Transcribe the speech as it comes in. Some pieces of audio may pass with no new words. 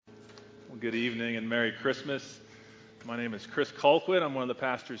Good evening and Merry Christmas. My name is Chris Colquitt. I'm one of the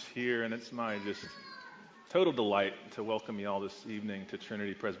pastors here, and it's my just total delight to welcome you all this evening to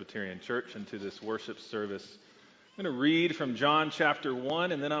Trinity Presbyterian Church and to this worship service. I'm going to read from John chapter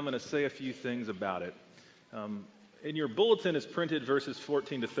 1, and then I'm going to say a few things about it. In your bulletin is printed verses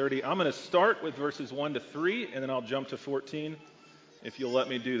 14 to 30. I'm going to start with verses 1 to 3, and then I'll jump to 14, if you'll let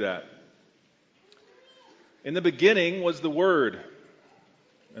me do that. In the beginning was the Word,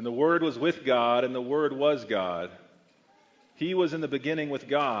 and the Word was with God, and the Word was God. He was in the beginning with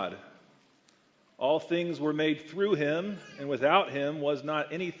God. All things were made through him, and without him was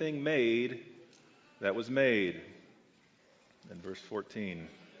not anything made that was made. And verse 14.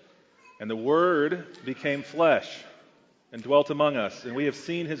 And the Word became flesh and dwelt among us, and we have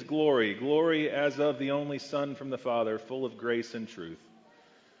seen his glory, glory as of the only Son from the Father, full of grace and truth.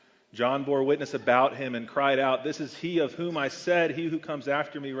 John bore witness about him and cried out, "This is he of whom I said, he who comes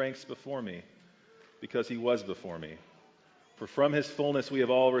after me ranks before me, because he was before me. For from his fullness we have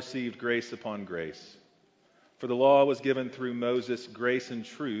all received grace upon grace. For the law was given through Moses, grace and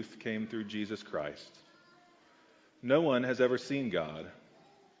truth came through Jesus Christ. No one has ever seen God.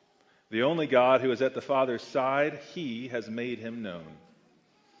 The only God who is at the Father's side, he has made him known."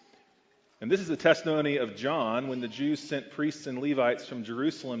 And this is the testimony of John when the Jews sent priests and Levites from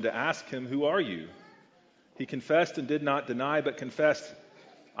Jerusalem to ask him, "Who are you?" He confessed and did not deny, but confessed,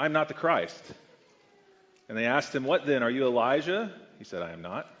 "I am not the Christ." And they asked him, "What then? Are you Elijah?" He said, "I am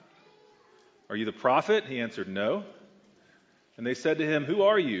not." "Are you the prophet?" He answered, "No." And they said to him, "Who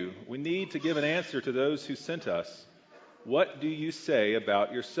are you? We need to give an answer to those who sent us. What do you say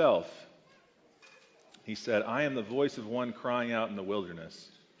about yourself?" He said, "I am the voice of one crying out in the wilderness,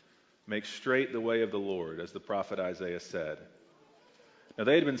 'Make straight the way of the Lord,' as the prophet Isaiah said." Now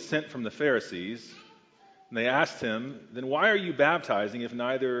they had been sent from the Pharisees, and they asked him, "Then why are you baptizing if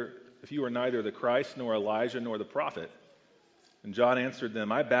you are neither the Christ, nor Elijah, nor the prophet?" And John answered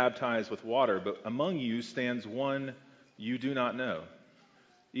them, "I baptize with water, but among you stands one you do not know,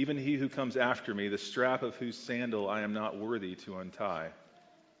 even he who comes after me, the strap of whose sandal I am not worthy to untie."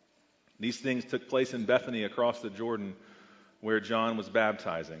 These things took place in Bethany across the Jordan, where John was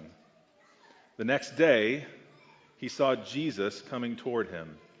baptizing. The next day, he saw Jesus coming toward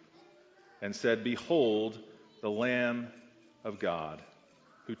him and said, "Behold, the Lamb of God,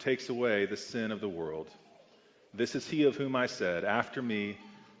 who takes away the sin of the world. This is he of whom I said, 'After me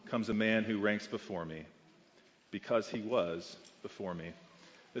comes a man who ranks before me, because he was before me.'"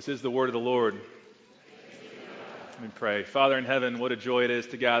 This is the word of the Lord. Let me pray. Father in heaven, what a joy it is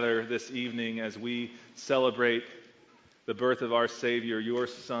to gather this evening as we celebrate the birth of our Savior, your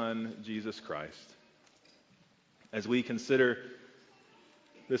Son, Jesus Christ. As we consider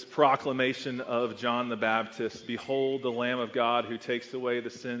this proclamation of John the Baptist, "Behold the Lamb of God who takes away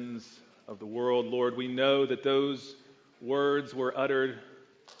the sins of the world," Lord, we know that those words were uttered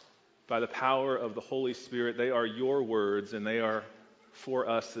by the power of the Holy Spirit. They are your words, and they are for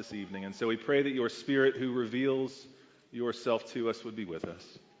us this evening. And so we pray that your Spirit, who reveals yourself to us, would be with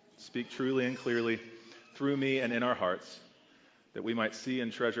us. Speak truly and clearly through me and in our hearts, that we might see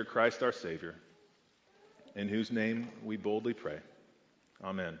and treasure Christ our Savior, in whose name we boldly pray.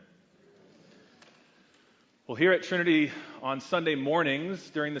 Amen. Well, here at Trinity on Sunday mornings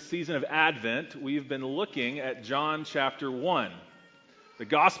during the season of Advent, we've been looking at John chapter 1. The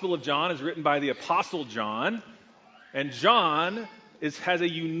Gospel of John is written by the Apostle John, and John has a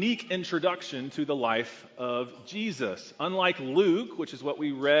unique introduction to the life of Jesus. Unlike Luke, which is what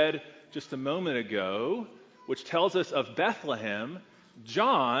we read just a moment ago, which tells us of Bethlehem,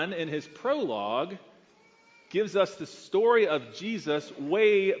 John, in his prologue, gives us the story of Jesus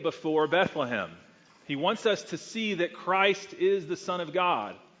way before Bethlehem. He wants us to see that Christ is the Son of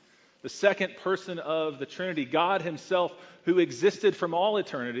God, the second person of the Trinity, God himself, who existed from all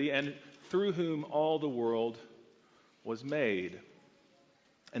eternity and through whom all the world was made.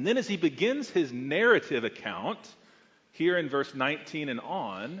 And then as he begins his narrative account, here in verse 19 and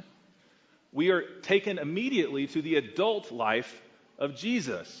on, we are taken immediately to the adult life of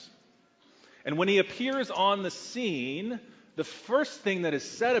Jesus. And when he appears on the scene, the first thing that is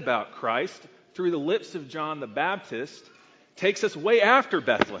said about Christ through the lips of John the Baptist takes us way after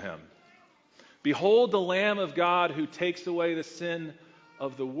Bethlehem. "Behold the Lamb of God who takes away the sin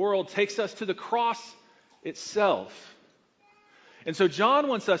of the world," takes us to the cross itself. And so John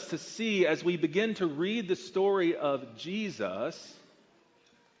wants us to see, as we begin to read the story of Jesus,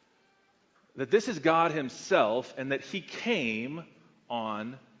 that this is God himself and that he came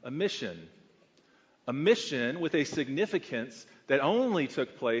on a mission with a significance that only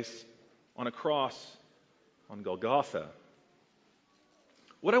took place on a cross on Golgotha.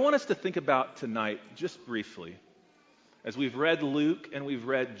 What I want us to think about tonight, just briefly, as we've read Luke and we've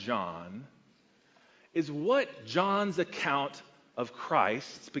read John, is what John's account of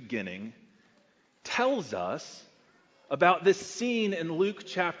Christ's beginning tells us about this scene in Luke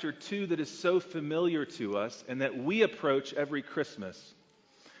chapter 2 that is so familiar to us and that we approach every Christmas.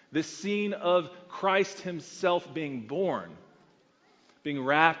 This scene of Christ himself being born, being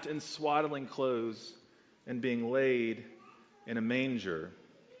wrapped in swaddling clothes, and being laid in a manger.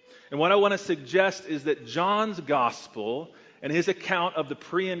 And what I want to suggest is that John's gospel and his account of the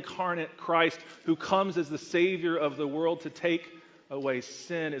pre-incarnate Christ who comes as the Savior of the world to take away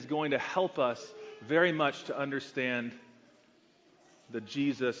sin is going to help us very much to understand the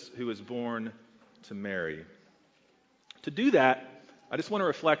Jesus who was born to Mary. To do that, I just want to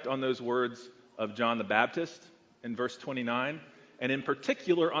reflect on those words of John the Baptist in verse 29, and in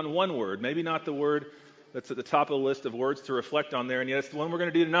particular on one word, maybe not the word that's at the top of the list of words to reflect on there, and yet it's the one we're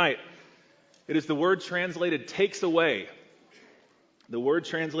going to do tonight. It is the word translated takes away. The word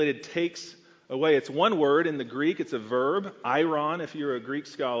translated takes away. It's one word in the Greek. It's a verb, iron, if you're a Greek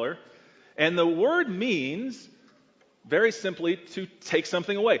scholar. And the word means, very simply, to take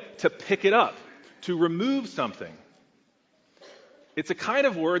something away, to pick it up, to remove something. It's a kind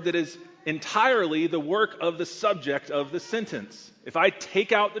of word that is entirely the work of the subject of the sentence. If I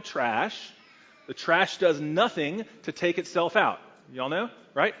take out the trash does nothing to take itself out. Y'all know,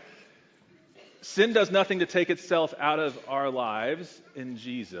 right? Sin does nothing to take itself out of our lives in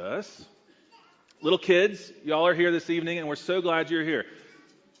Jesus. Little kids, y'all are here this evening, and we're so glad you're here.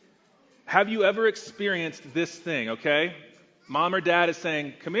 Have you ever experienced this thing, okay? Mom or dad is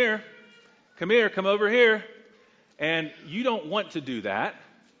saying, come here, come over here. And you don't want to do that.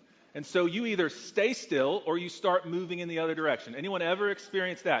 And so you either stay still or you start moving in the other direction. Anyone ever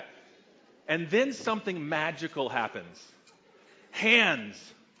experienced that? And then something magical happens. Hands,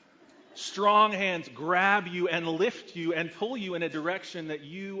 strong hands grab you and lift you and pull you in a direction that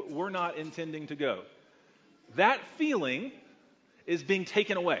you were not intending to go. That feeling is being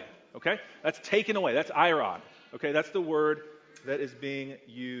taken away, okay? That's taken away. That's iron, okay? That's the word that is being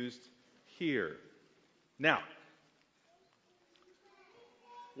used here. Now,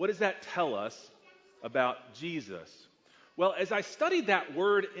 what does that tell us about Jesus? Well, as I studied that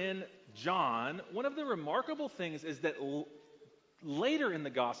word in John, one of the remarkable things is that later in the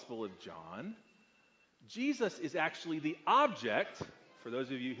Gospel of John, Jesus is actually the object, for those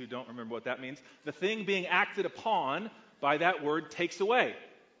of you who don't remember what that means, the thing being acted upon by that word takes away.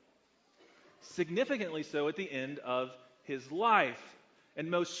 Significantly so at the end of his life.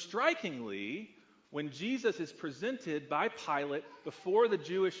 And most strikingly, when Jesus is presented by Pilate before the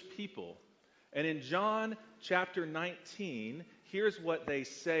Jewish people. And in John chapter 19, here's what they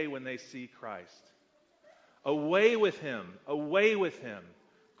say when they see Christ. Away with him,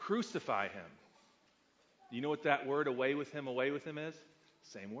 crucify him. You know what that word away with him is?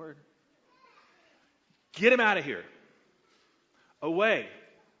 Same word. Get him out of here. Away.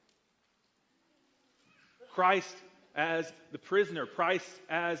 Christ as the prisoner, Christ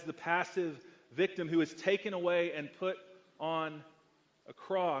as the passive victim who is taken away and put on a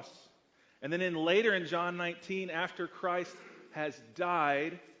cross. And then later in John 19, after Christ has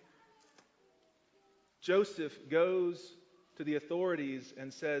died, Joseph goes to the authorities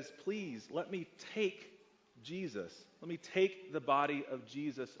and says, please, let me take Jesus. Let me take the body of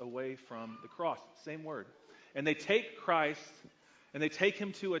Jesus away from the cross. Same word. And they take Christ and they take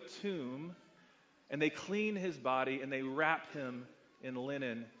him to a tomb and they clean his body and they wrap him in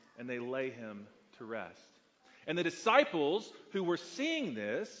linen and they lay him to rest. And the disciples who were seeing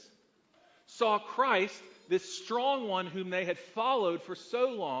this saw Christ, this strong one whom they had followed for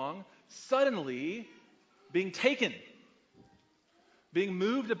so long, suddenly being taken, being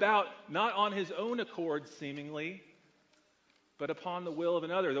moved about, not on his own accord seemingly, but upon the will of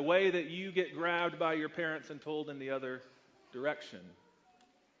another, the way that you get grabbed by your parents and pulled in the other direction.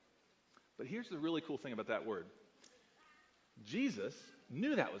 But here's the really cool thing about that word. Jesus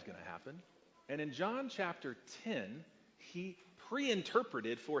knew that was going to happen, and in John chapter 10, he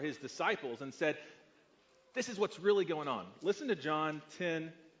pre-interpreted for his disciples and said, this is what's really going on. Listen to John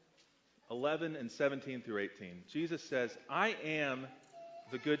 10, 11 and 17 through 18. Jesus says, I am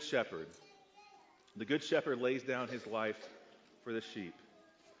the good shepherd. The good shepherd lays down his life for the sheep.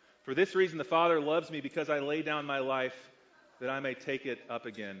 For this reason the Father loves me, because I lay down my life that I may take it up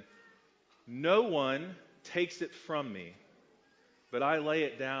again. No one takes it from me, but I lay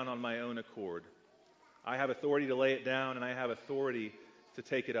it down on my own accord. I have authority to lay it down, and I have authority to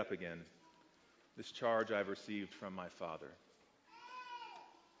take it up again. This charge I've received from my Father.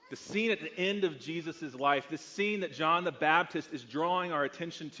 The scene at the end of Jesus' life, this scene that John the Baptist is drawing our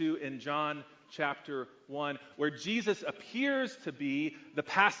attention to in John chapter 1, where Jesus appears to be the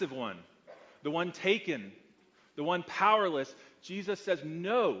passive one, the one taken, the one powerless. Jesus says,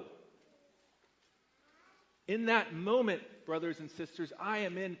 no. In that moment, brothers and sisters, I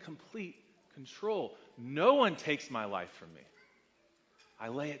am in complete control. No one takes my life from me. I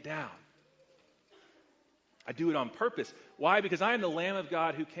lay it down. I do it on purpose. Why? Because I am the Lamb of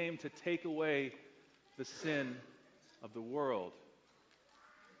God who came to take away the sin of the world.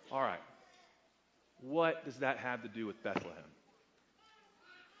 All right. What does that have to do with Bethlehem?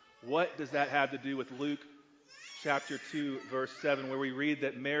 What does that have to do with Luke chapter 2, verse 7, where we read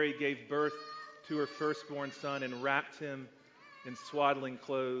that Mary gave birth to her firstborn son and wrapped him in swaddling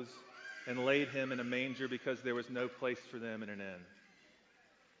clothes and laid him in a manger because there was no place for them in an inn?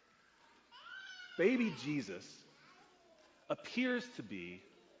 Baby Jesus appears to be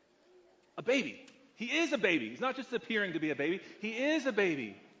a baby. He is a baby. He's not just appearing to be a baby. He is a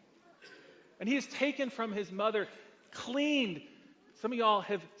baby. And he is taken from his mother, cleaned. Some of y'all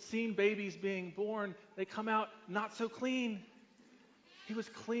have seen babies being born. They come out not so clean. He was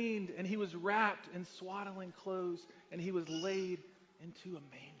cleaned and he was wrapped in swaddling clothes and he was laid into a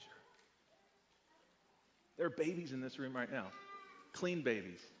manger. There are babies in this room right now. Clean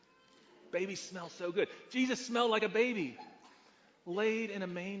babies. Babies smell so good. Jesus smelled like a baby, laid in a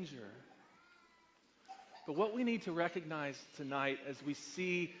manger. But what we need to recognize tonight as we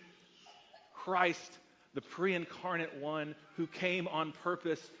see Christ, the pre-incarnate one who came on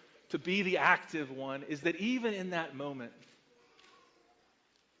purpose to be the active one, is that even in that moment,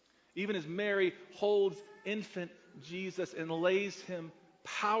 even as Mary holds infant Jesus and lays him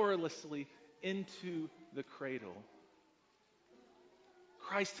powerlessly into the cradle,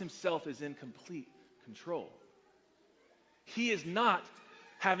 Christ himself is in complete control. He is not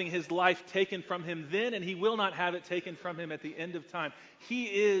having his life taken from him then, and he will not have it taken from him at the end of time. He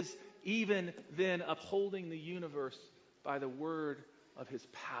is even then upholding the universe by the word of his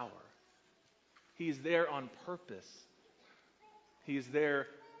power. He is there on purpose. He is there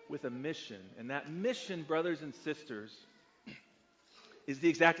with a mission. And that mission, brothers and sisters, is the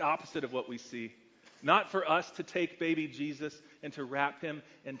exact opposite of what we see. Not for us to take baby Jesus and to wrap him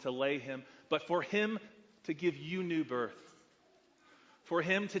and to lay him, but for him to give you new birth. For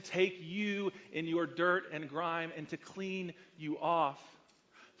him to take you in your dirt and grime and to clean you off.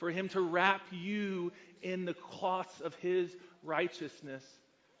 For him to wrap you in the cloths of his righteousness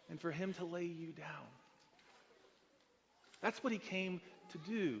and for him to lay you down. That's what he came to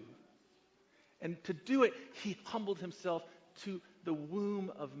do. And to do it, he humbled himself to the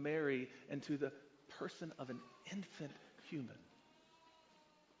womb of Mary and to the person of an infant human,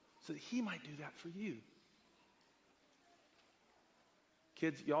 so that he might do that for you.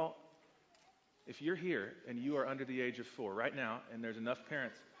 Kids, y'all, if you're here and you are under the age of 4 right now, and there's enough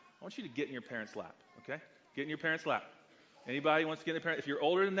parents, I want you to get in your parents' lap, okay? Get in your parents' lap. Anybody wants to get in their parents? If you're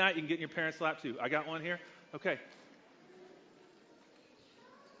older than that, you can get in your parents' lap too. I got one here. Okay.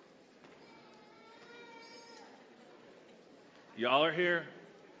 Y'all are here.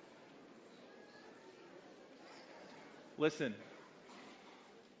 Listen.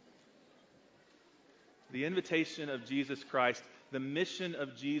 The invitation of Jesus Christ, the mission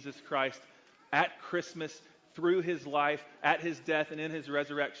of Jesus Christ at Christmas, through his life, at his death, and in his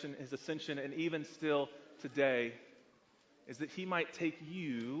resurrection, his ascension, and even still today, is that he might take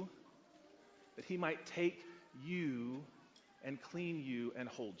you, and clean you and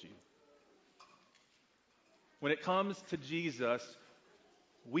hold you. When it comes to Jesus,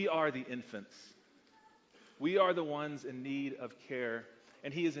 we are the infants. We are the ones in need of care,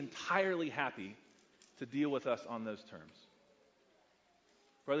 and he is entirely happy to deal with us on those terms.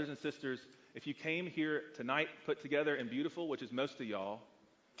 Brothers and sisters, if you came here tonight put together and beautiful, which is most of y'all,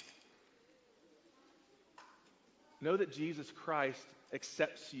 know that Jesus Christ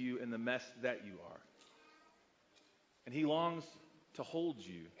accepts you in the mess that you are. And he longs to hold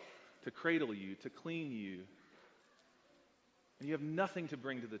you, to cradle you, to clean you. And you have nothing to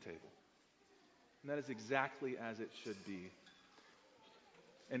bring to the table. And that is exactly as it should be.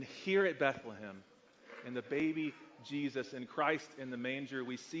 And here at Bethlehem, in the baby Jesus, in Christ in the manger,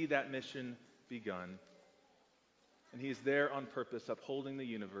 we see that mission begun. And he is there on purpose, upholding the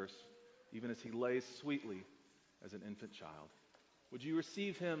universe, even as he lays sweetly as an infant child. Would you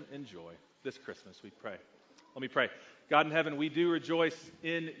receive him in joy this Christmas, we pray. Let me pray. God in heaven, we do rejoice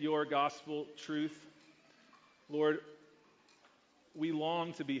in your gospel truth. Lord, we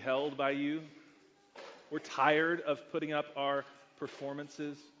long to be held by you. We're tired of putting up our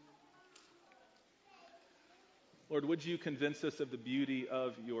performances. Lord, would you convince us of the beauty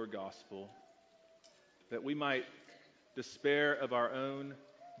of your gospel, that we might despair of our own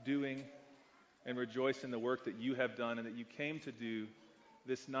doing and rejoice in the work that you have done and that you came to do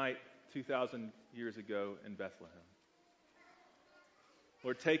this night 2,000 years ago in Bethlehem.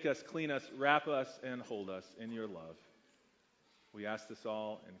 Lord, take us, clean us, wrap us, and hold us in your love. We ask this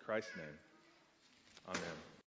all in Christ's name. Amen.